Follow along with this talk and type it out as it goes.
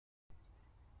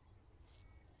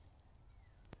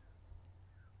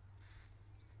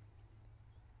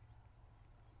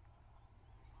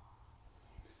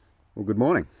Well, good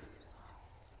morning.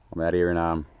 I'm out here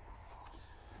in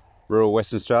rural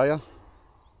Western Australia.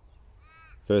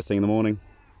 First thing in the morning.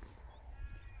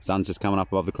 Sun's just coming up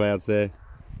above the clouds there.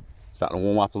 Starting to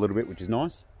warm up a little bit, which is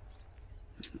nice.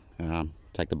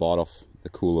 Take the bite off the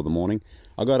cool of the morning.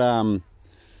 I got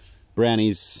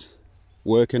brownies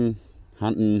working,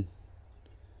 hunting,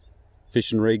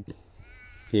 fishing rig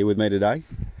here with me today.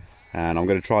 And I'm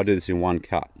going to try to do this in one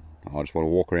cut. I just want to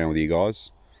walk around with you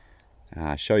guys.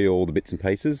 Show you all the bits and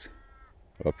pieces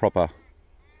of a proper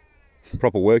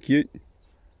work ute.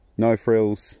 No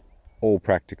frills, all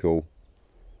practical,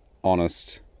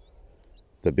 honest,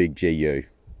 the big GU.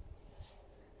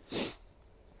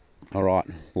 Alright,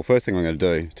 well, first thing I'm going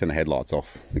to do is turn the headlights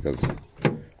off because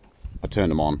I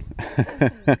turned them on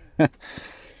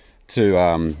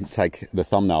to take the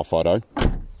thumbnail photo.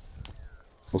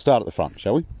 We'll start at the front,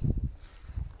 shall we?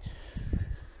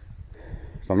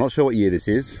 So I'm not sure what year this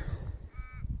is,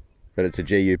 but it's a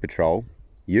GU Patrol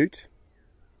ute,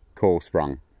 coil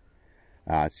sprung.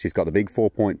 She's got the big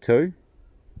 4.2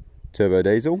 turbo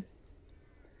diesel,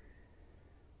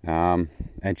 and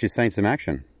she's seen some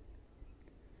action.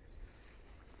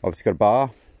 Obviously got a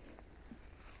bar,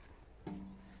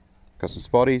 got some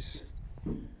spotties.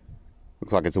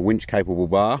 Looks like it's a winch capable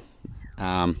bar,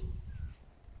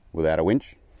 without a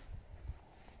winch.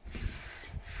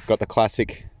 Got the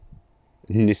classic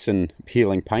Nissan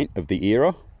peeling paint of the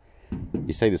era.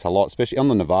 You see this a lot, especially on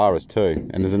the Navaras too.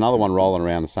 And there's another one rolling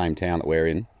around the same town that we're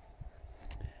in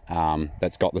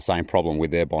that's got the same problem with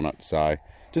their bonnet. So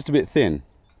just a bit thin.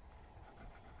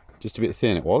 Just a bit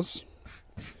thin it was.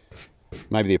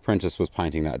 Maybe the apprentice was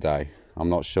painting that day. I'm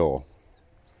not sure.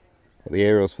 Got the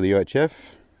aerials for the UHF.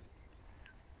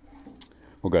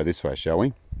 We'll go this way, shall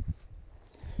we?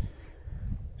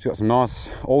 She's got some nice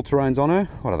all-terrains on her.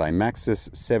 What are they?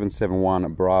 Maxxis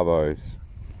 771 Bravos.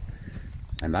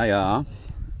 And they are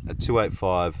a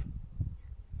 285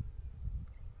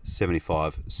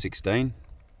 75 16.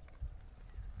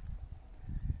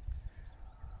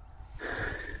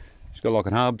 She's got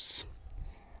locking hubs.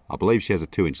 I believe she has a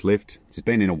 2-inch lift. She's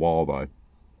been in a while though.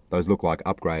 Those look like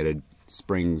upgraded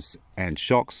springs and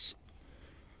shocks.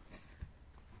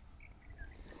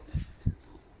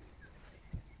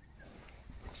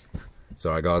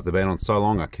 Sorry guys, they've been on so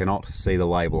long I cannot see the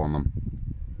label on them.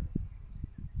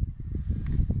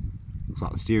 Looks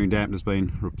like the steering dampener's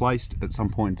been replaced at some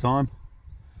point in time.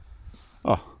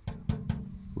 Oh,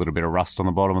 a little bit of rust on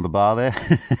the bottom of the bar there.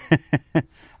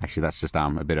 Actually, that's just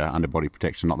a bit of underbody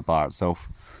protection, not the bar itself.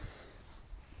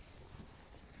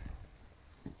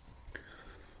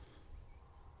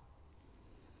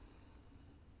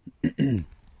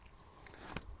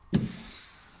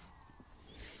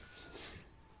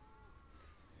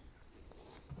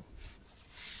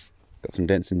 Got some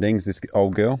dents and dings, this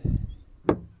old girl.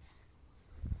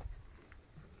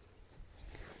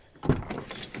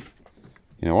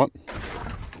 You know what?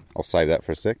 I'll save that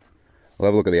for a sec. I'll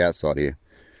have a look at the outside here.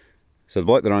 So the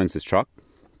bloke that owns this truck,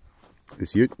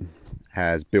 this ute,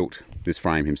 has built this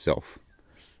frame himself.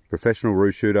 Professional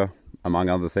roo shooter, among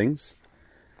other things.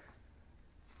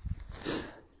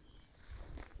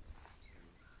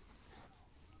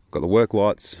 Got the work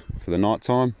lights for the night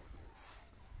time.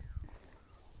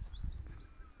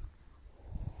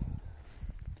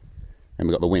 And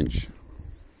we've got the winch.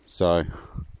 So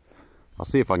I'll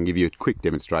see if I can give you a quick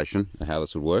demonstration of how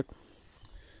this would work.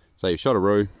 So you've shot a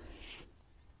roo,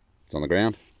 it's on the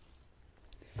ground.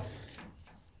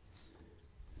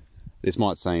 This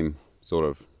might seem sort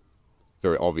of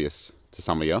very obvious to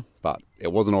some of you, but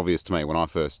it wasn't obvious to me when I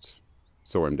first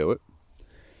saw him do it.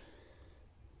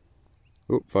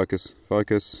 Oop, focus,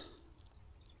 focus.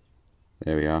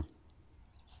 There we are.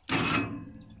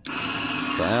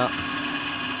 So out.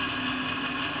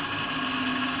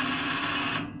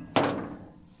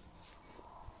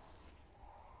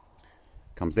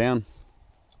 Comes down,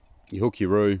 you hook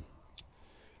your roo.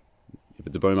 If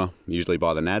it's a boomer, usually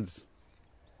by the nads.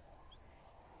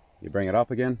 You bring it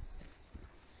up again.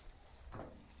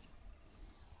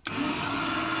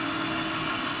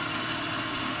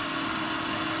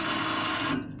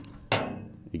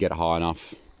 You get it high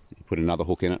enough, you put another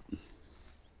hook in it,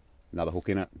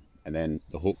 and then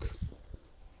the hook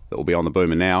that will be on the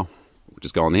boomer now will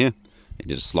just go on here, and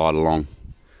you just slide along.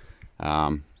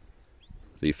 So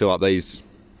you fill up these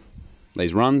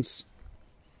runs,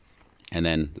 and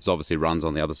then there's obviously runs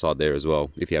on the other side there as well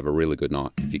if you have a really good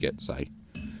night. If you get, say,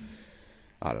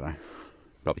 I don't know,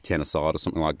 probably 10 a side or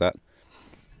something like that.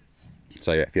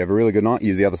 So yeah, if you have a really good night,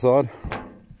 use the other side.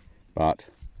 But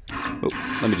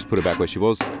oh, let me just put her back where she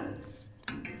was.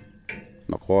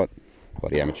 Not quite,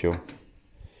 bloody amateur.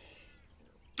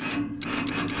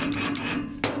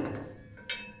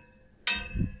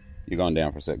 You're going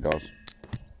down for a sec, guys.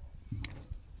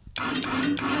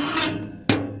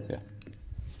 Yeah.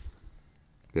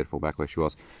 Beautiful back where she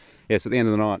was. Yes, at the end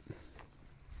of the night,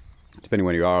 depending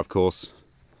where you are, of course,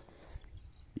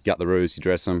 you gut the roos, you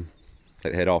dress them,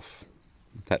 take the head off,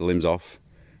 take the limbs off,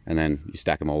 and then you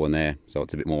stack them all in there so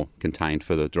it's a bit more contained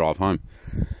for the drive home.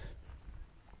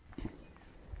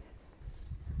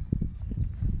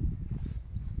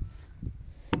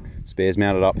 Spares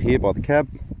mounted up here by the cab.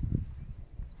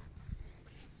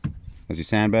 There's your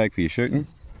sandbag for your shooting.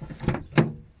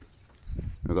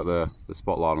 We've got the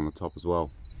spotlight on the top as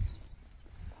well,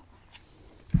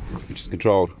 which is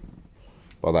controlled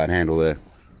by that handle there.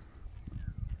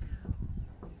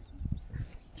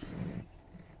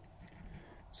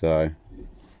 So,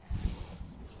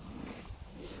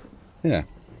 yeah,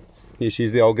 here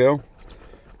she's the old girl.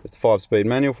 That's the 5-speed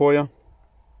manual for you.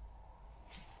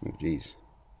 Oh, geez.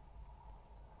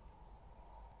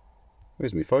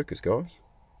 Where's my focus, guys?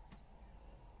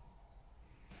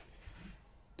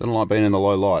 Don't like being in the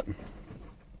low light.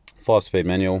 5-speed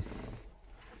manual,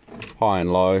 high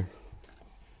and low.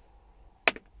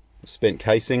 Spent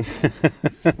casing.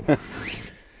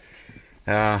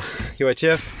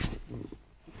 UHF.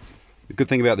 The good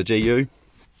thing about the GU,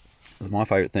 my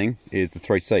favourite thing, is the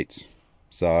 3 seats.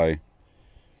 So if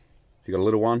you've got a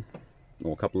little one,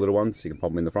 or a couple of little ones, you can pop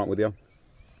them in the front with you.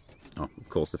 Oh, of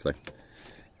course, if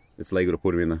it's legal to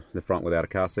put them in the front without a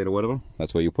car seat or whatever,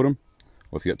 that's where you put them.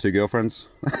 Or if you've got 2 girlfriends,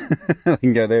 they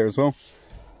can go there as well.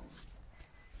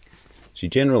 She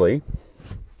generally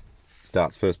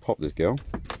starts first pop, this girl.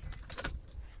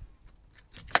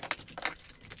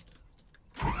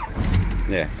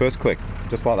 Yeah, first click,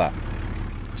 just like that.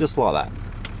 Just like that.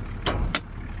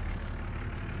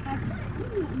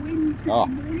 Oh.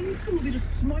 Morning, still a bit of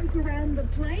smoke around the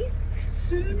place.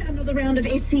 Soon another round of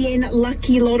SEN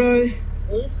Lucky Lotto.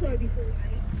 Also before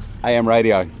 8. AM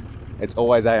radio. It's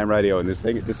always AM radio in this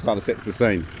thing. It just kind of sets the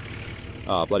scene.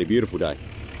 Oh, bloody beautiful day.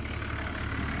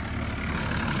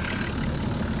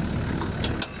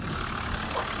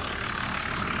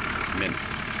 Mint.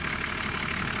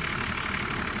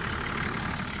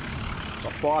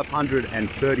 Got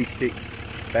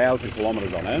 536,000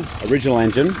 kilometres on her. Original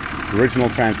engine,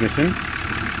 original transmission.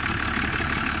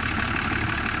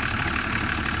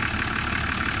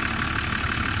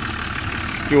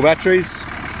 Dual batteries.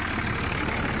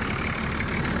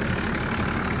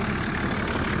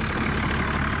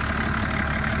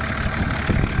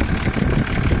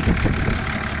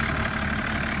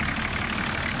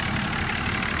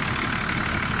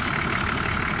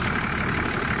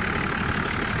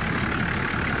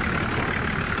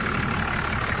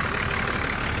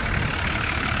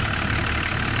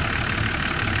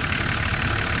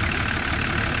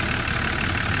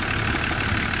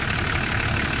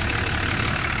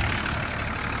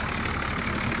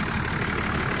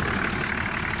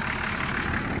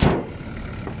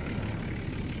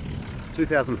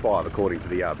 ...2005 according to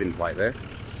the VIN plate there.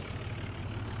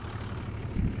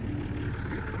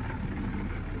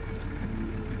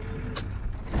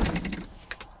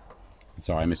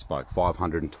 Sorry, I misspoke.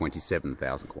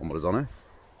 527,000 kilometres on her.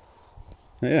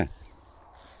 Yeah.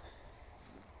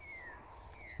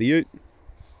 It's the Ute.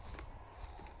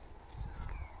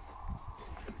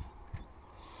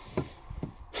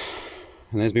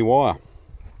 And there's my wire.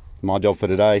 My job for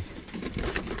today,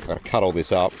 I've got to cut all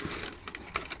this up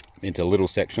into little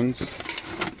sections,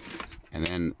 and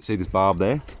then see this barb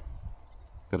there?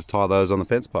 Got to tie those on the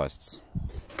fence posts.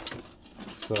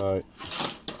 So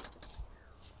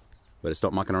better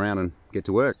stop mucking around and get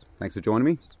to work. Thanks for joining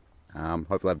me.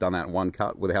 Hopefully I've done that in one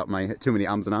cut without too many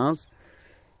ums and ahs,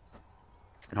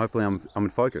 and hopefully I'm in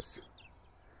focus.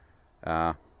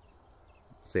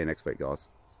 See you next week, guys.